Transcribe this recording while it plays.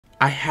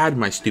I had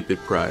my stupid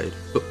pride,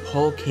 but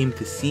Paul came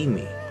to see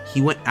me.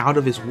 He went out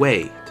of his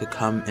way to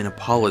come and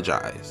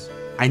apologize.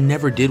 I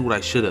never did what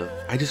I should have.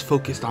 I just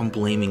focused on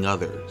blaming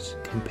others.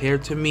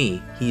 Compared to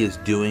me, he is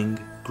doing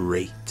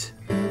great.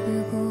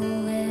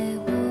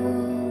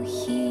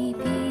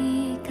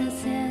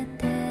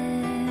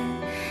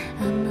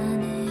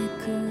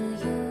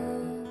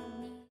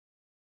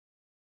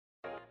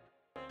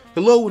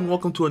 Hello and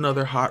welcome to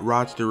another Hot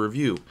Rodster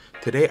review.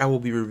 Today I will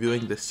be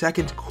reviewing the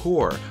second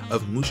core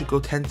of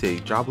Mushoku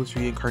Tensei Jobless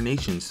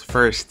Reincarnation's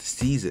first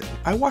season.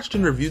 I watched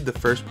and reviewed the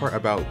first part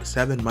about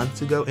 7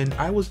 months ago and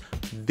I was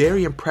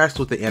very impressed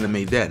with the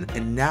anime then,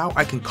 and now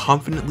I can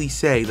confidently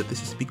say that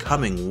this is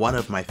becoming one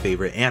of my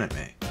favorite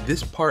anime.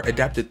 This part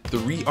adapted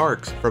 3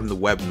 arcs from the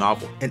web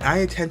novel, and I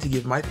intend to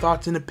give my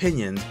thoughts and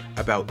opinions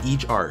about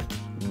each arc,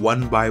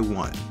 one by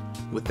one.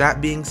 With that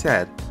being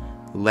said,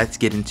 let's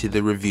get into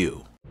the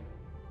review.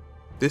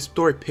 This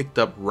story picked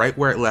up right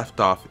where it left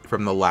off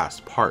from the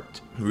last part.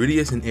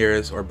 Rudeus and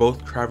Eris are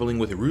both traveling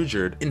with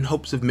Rudyard in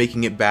hopes of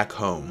making it back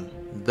home.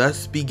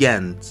 Thus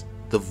begins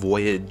the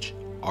Voyage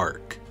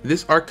Arc.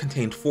 This arc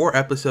contained 4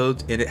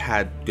 episodes and it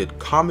had good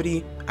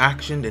comedy,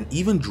 action, and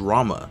even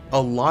drama.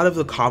 A lot of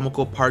the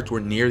comical parts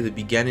were near the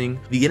beginning.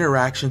 The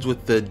interactions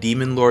with the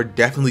Demon Lord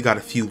definitely got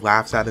a few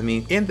laughs out of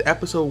me, and the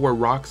episode where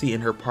Roxy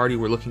and her party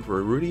were looking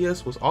for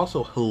Rudeus was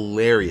also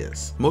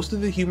hilarious. Most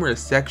of the humor is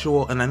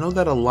sexual, and I know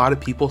that a lot of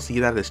people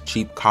see that as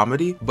cheap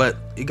comedy, but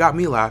it got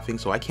me laughing,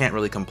 so I can't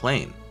really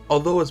complain.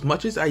 Although as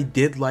much as I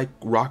did like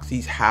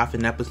Roxy's half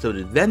an episode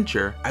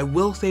adventure, I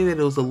will say that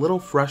it was a little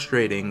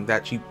frustrating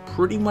that she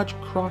pretty much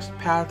crossed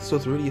paths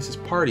with Rudeus'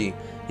 party,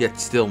 yet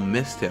still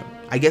missed him.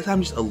 I guess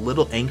I'm just a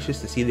little anxious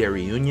to see their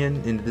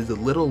reunion, and it is a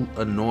little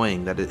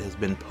annoying that it has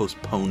been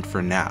postponed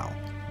for now.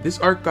 This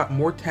arc got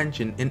more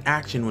tension and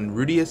action when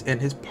Rudeus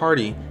and his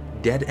party,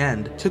 Dead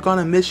End, took on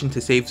a mission to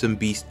save some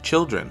beast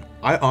children.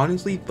 I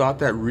honestly thought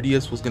that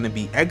Rudeus was going to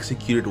be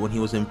executed when he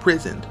was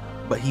imprisoned,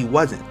 but he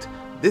wasn't.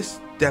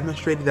 This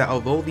demonstrated that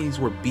although these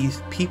were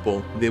beast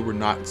people, they were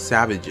not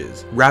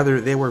savages.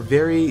 Rather, they were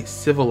very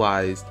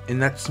civilized,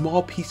 and that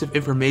small piece of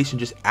information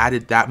just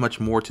added that much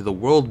more to the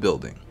world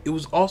building. It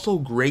was also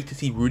great to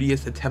see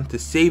Rudeus attempt to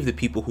save the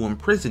people who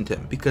imprisoned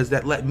him, because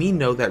that let me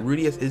know that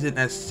Rudeus isn't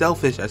as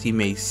selfish as he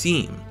may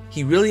seem.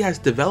 He really has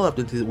developed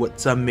into what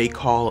some may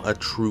call a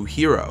true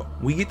hero.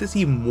 We get to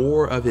see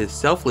more of his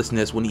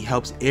selflessness when he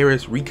helps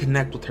Eris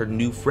reconnect with her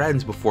new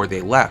friends before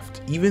they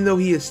left. Even though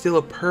he is still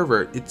a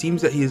pervert, it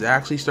seems that he is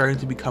actually starting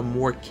to become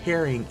more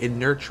caring and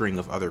nurturing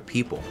of other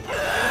people.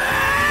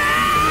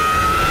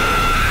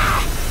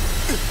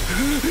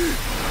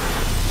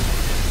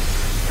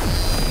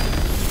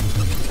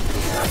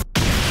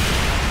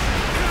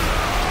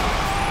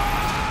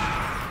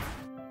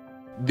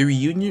 The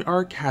reunion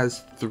arc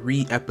has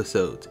 3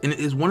 episodes, and it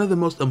is one of the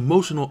most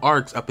emotional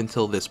arcs up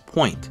until this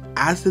point.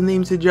 As the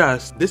name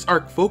suggests, this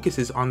arc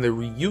focuses on the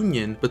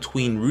reunion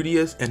between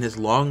Rudeus and his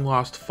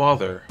long-lost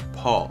father,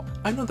 Paul.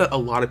 I know that a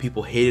lot of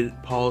people hated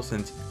Paul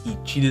since he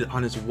cheated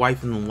on his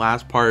wife in the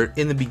last part.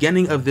 In the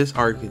beginning of this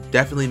arc, it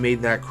definitely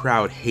made that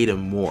crowd hate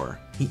him more.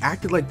 He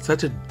acted like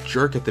such a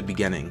jerk at the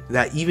beginning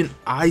that even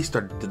I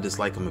started to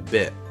dislike him a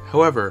bit.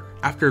 However,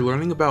 after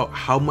learning about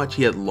how much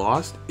he had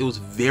lost, it was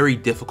very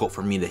difficult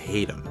for me to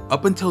hate him.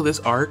 Up until this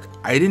arc,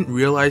 I didn't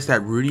realize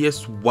that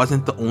Rudeus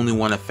wasn't the only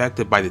one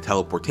affected by the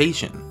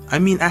teleportation. I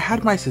mean, I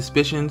had my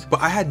suspicions,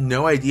 but I had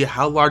no idea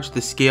how large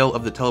the scale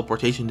of the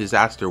teleportation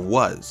disaster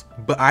was.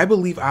 But I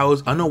believe I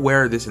was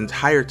unaware this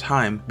entire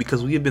time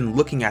because we have been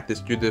looking at this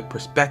through the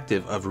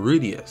perspective of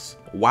Rudeus.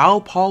 While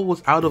Paul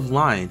was out of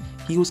line,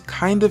 he was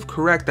kind of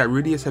correct that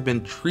Rudeus had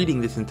been treating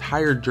this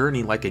entire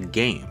journey like a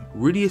game.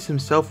 Rudeus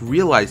himself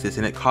realized this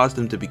and it caused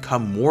him to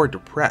become more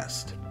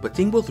depressed. But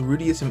seeing both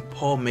Rudeus and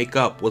Paul make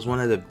up was one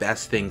of the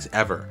best things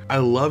ever. I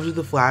loved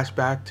the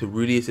flashback to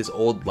Rudeus'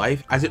 old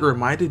life as it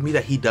reminded me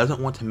that he doesn't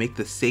want to make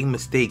the same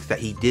mistakes that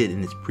he did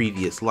in his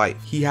previous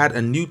life. He had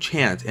a new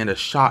chance and a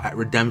shot at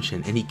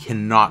redemption and he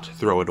cannot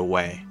throw it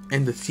away.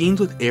 And the scenes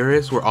with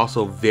Eris were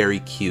also very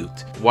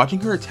cute. Watching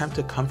her attempt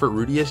to comfort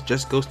Rudeus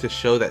just goes to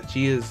show that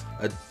she is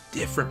a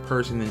different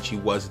person than she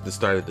was at the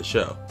start of the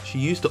show. She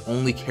used to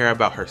only care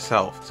about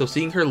herself, so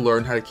seeing her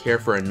learn how to care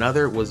for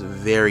another was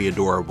very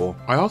adorable.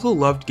 I also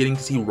loved getting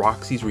to see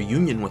Roxy's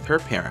reunion with her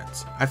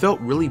parents. I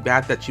felt really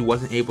bad that she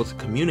wasn't able to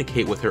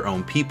communicate with her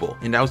own people,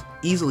 and I was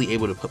easily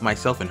able to put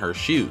myself in her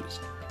shoes.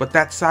 But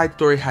that side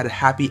story had a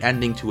happy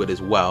ending to it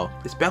as well,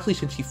 especially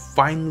since she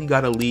finally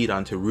got a lead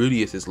onto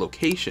Rudeus'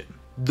 location.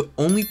 The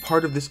only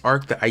part of this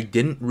arc that I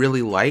didn't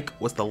really like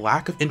was the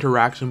lack of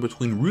interaction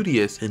between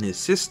Rudeus and his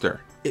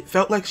sister. It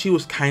felt like she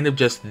was kind of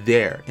just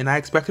there, and I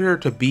expected her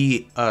to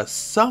be a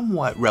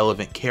somewhat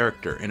relevant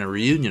character in a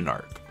reunion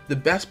arc. The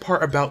best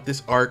part about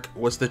this arc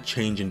was the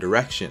change in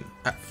direction.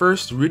 At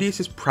first,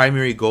 Rudeus'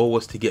 primary goal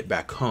was to get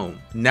back home.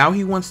 Now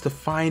he wants to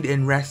find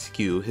and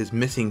rescue his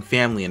missing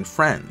family and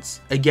friends.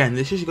 Again,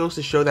 this just goes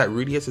to show that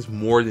Rudeus is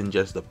more than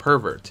just a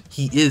pervert.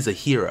 He is a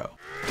hero.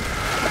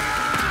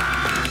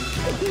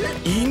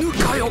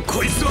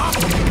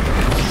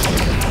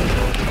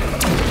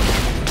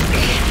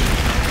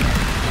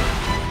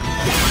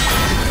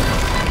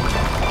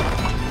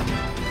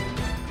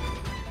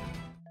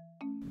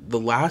 The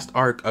last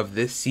arc of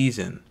this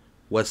season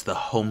was the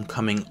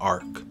Homecoming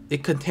arc.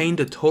 It contained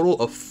a total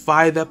of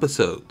 5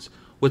 episodes,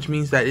 which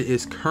means that it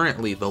is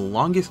currently the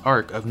longest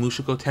arc of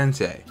Mushoku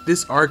Tensei.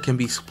 This arc can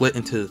be split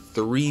into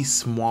 3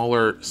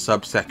 smaller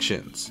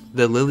subsections: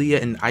 the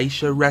Lilia and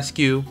Aisha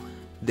rescue,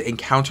 the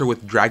encounter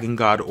with Dragon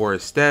God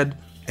Oristed,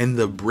 and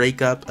the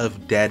breakup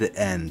of Dead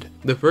End.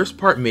 The first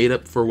part made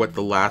up for what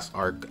the last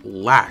arc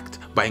lacked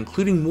by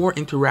including more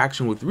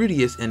interaction with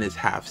Rudeus and his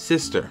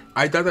half-sister.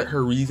 I thought that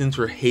her reasons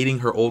for hating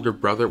her older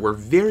brother were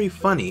very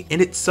funny,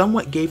 and it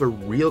somewhat gave a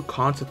real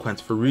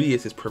consequence for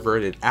Rudeus'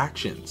 perverted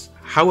actions.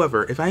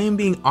 However, if I am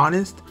being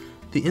honest,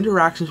 the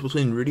interactions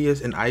between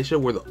Rudeus and Aisha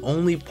were the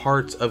only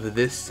parts of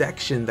this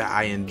section that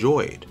I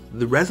enjoyed.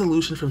 The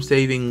resolution from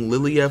saving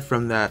Lilia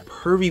from that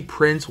pervy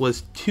prince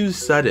was too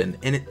sudden,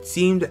 and it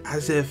seemed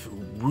as if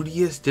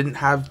Rudeus didn't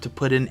have to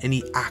put in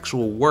any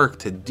actual work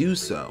to do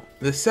so.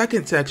 The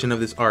second section of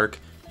this arc,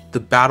 the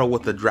battle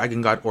with the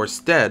Dragon God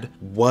Oristed,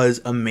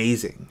 was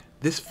amazing.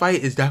 This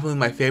fight is definitely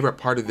my favorite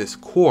part of this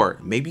Cour,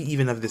 maybe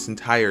even of this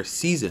entire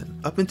season.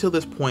 Up until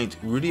this point,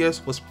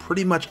 Rudeus was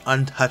pretty much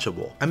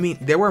untouchable. I mean,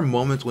 there were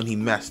moments when he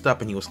messed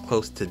up and he was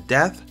close to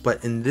death,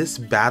 but in this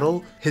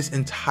battle, his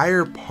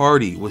entire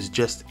party was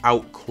just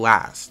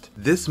outclassed.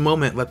 This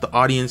moment let the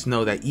audience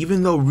know that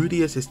even though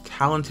Rudeus is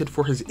talented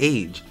for his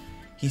age,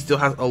 he still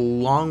has a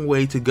long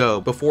way to go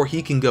before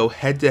he can go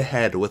head to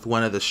head with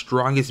one of the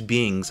strongest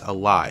beings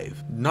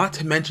alive. Not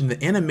to mention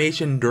the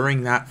animation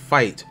during that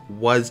fight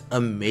was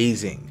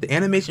amazing. The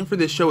animation for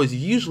this show is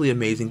usually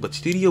amazing, but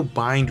Studio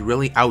Bind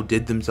really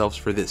outdid themselves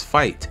for this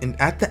fight. And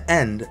at the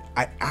end,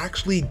 I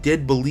actually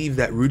did believe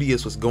that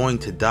Rudeus was going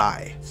to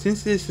die.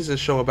 Since this is a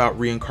show about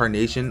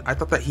reincarnation, I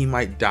thought that he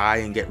might die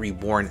and get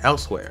reborn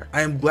elsewhere.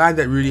 I am glad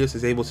that Rudeus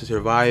is able to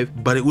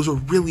survive, but it was a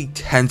really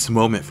tense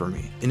moment for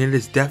me, and it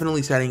is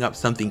definitely setting up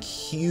something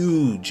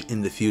huge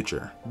in the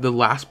future. The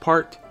last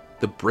part,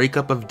 the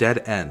breakup of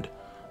Dead End,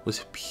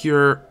 was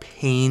pure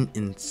pain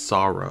and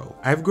sorrow.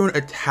 I've grown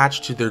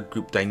attached to their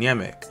group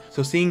dynamic,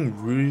 so seeing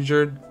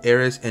Ruijerd,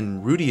 Eris,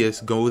 and Rudeus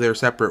go their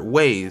separate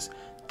ways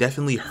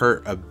definitely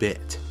hurt a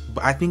bit.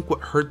 But I think what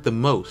hurt the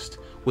most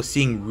was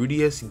seeing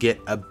Rudeus get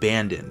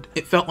abandoned.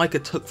 It felt like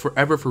it took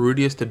forever for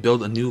Rudeus to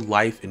build a new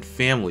life and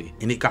family,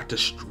 and it got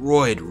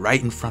destroyed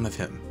right in front of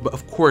him. But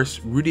of course,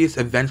 Rudeus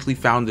eventually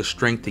found the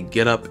strength to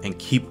get up and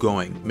keep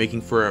going,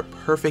 making for a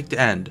perfect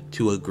end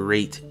to a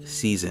great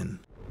season.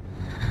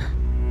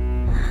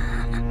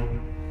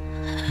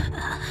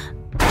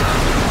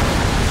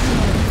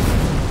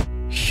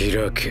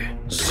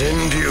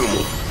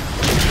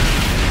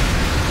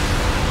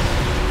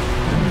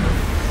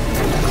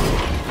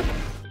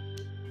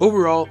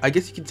 Overall, I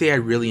guess you could say I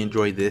really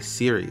enjoyed this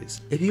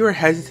series. If you are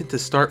hesitant to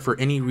start for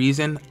any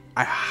reason,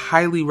 I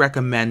highly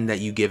recommend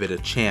that you give it a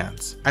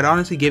chance. I'd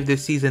honestly give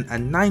this season a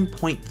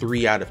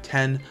 9.3 out of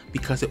 10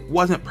 because it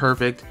wasn't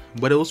perfect,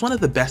 but it was one of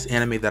the best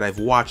anime that I've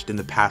watched in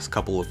the past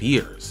couple of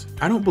years.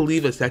 I don't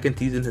believe a second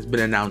season has been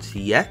announced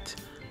yet,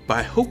 but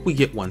I hope we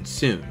get one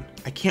soon.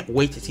 I can't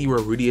wait to see where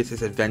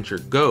Rudeus' adventure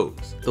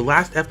goes. The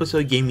last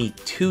episode gave me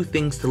 2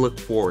 things to look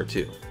forward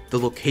to: the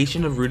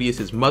location of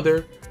Rudeus'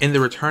 mother and the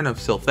return of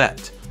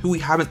Sylphette, who we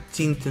haven't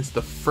seen since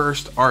the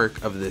first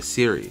arc of this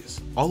series.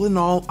 All in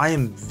all, I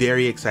am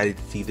very excited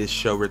to see this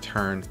show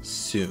return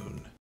soon.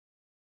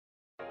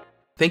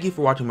 Thank you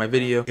for watching my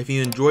video. If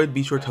you enjoyed,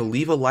 be sure to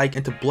leave a like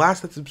and to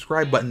blast that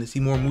subscribe button to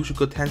see more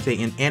Mushoku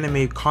Tensei and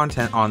anime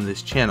content on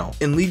this channel.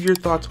 And leave your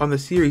thoughts on the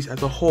series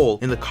as a whole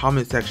in the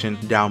comment section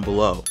down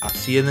below. I'll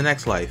see you in the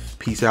next life.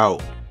 Peace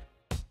out.